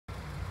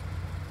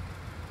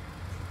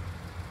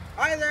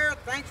Hi there,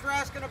 thanks for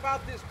asking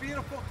about this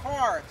beautiful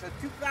car. It's a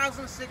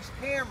 2006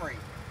 Camry,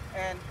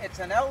 and it's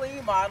an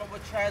LE model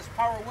which has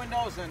power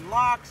windows and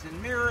locks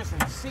and mirrors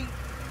and seat.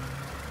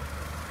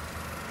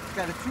 It's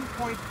got a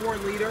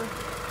 2.4 liter,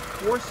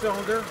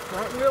 4-cylinder,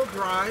 front wheel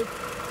drive,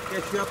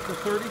 gets you up to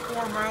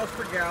 34 miles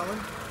per gallon.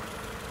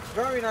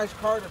 Very nice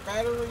car. The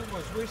battery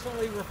was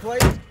recently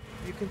replaced.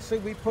 You can see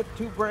we put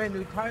 2 brand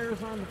new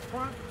tires on the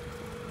front.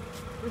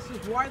 This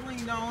is widely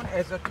known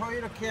as a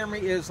Toyota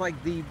Camry is like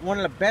one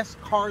of the best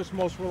cars,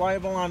 most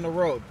reliable on the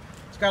road.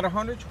 It's got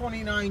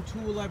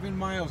 129,211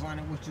 miles on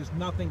it, which is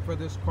nothing for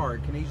this car.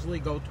 It can easily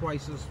go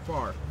twice as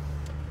far.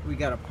 We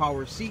got a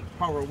power seat,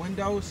 power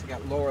windows,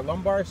 got lower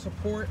lumbar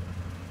support,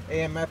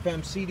 AM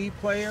FM CD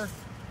player,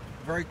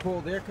 very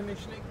cool air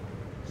conditioning,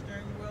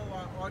 steering wheel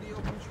audio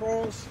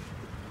controls.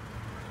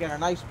 Got a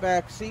nice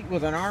back seat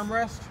with an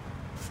armrest.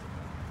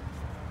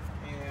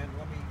 And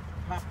let me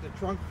pop the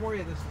trunk for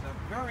you. This is a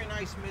very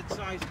nice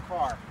mid-sized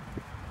car.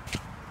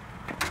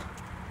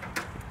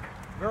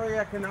 Very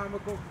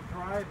economical to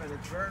drive, and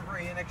it's very,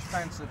 very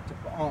inexpensive to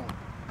own.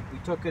 We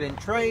took it in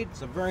trade.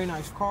 It's a very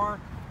nice car,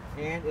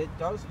 and it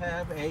does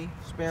have a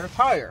spare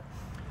tire.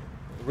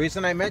 The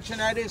reason I mention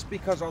that is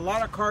because a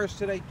lot of cars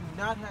today do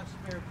not have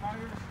spare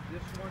tires.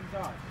 This one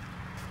does.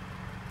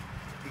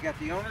 You got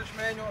the owner's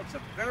manual. It's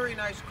a very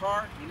nice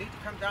car. You need to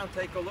come down,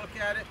 take a look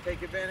at it,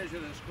 take advantage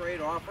of this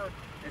great offer.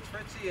 It's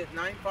Fritzi at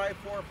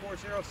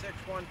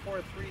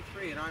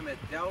 954-406-1433, and I'm at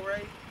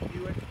Delray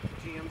Buick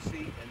GMC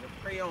in the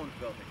pre-owned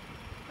building.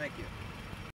 Thank you.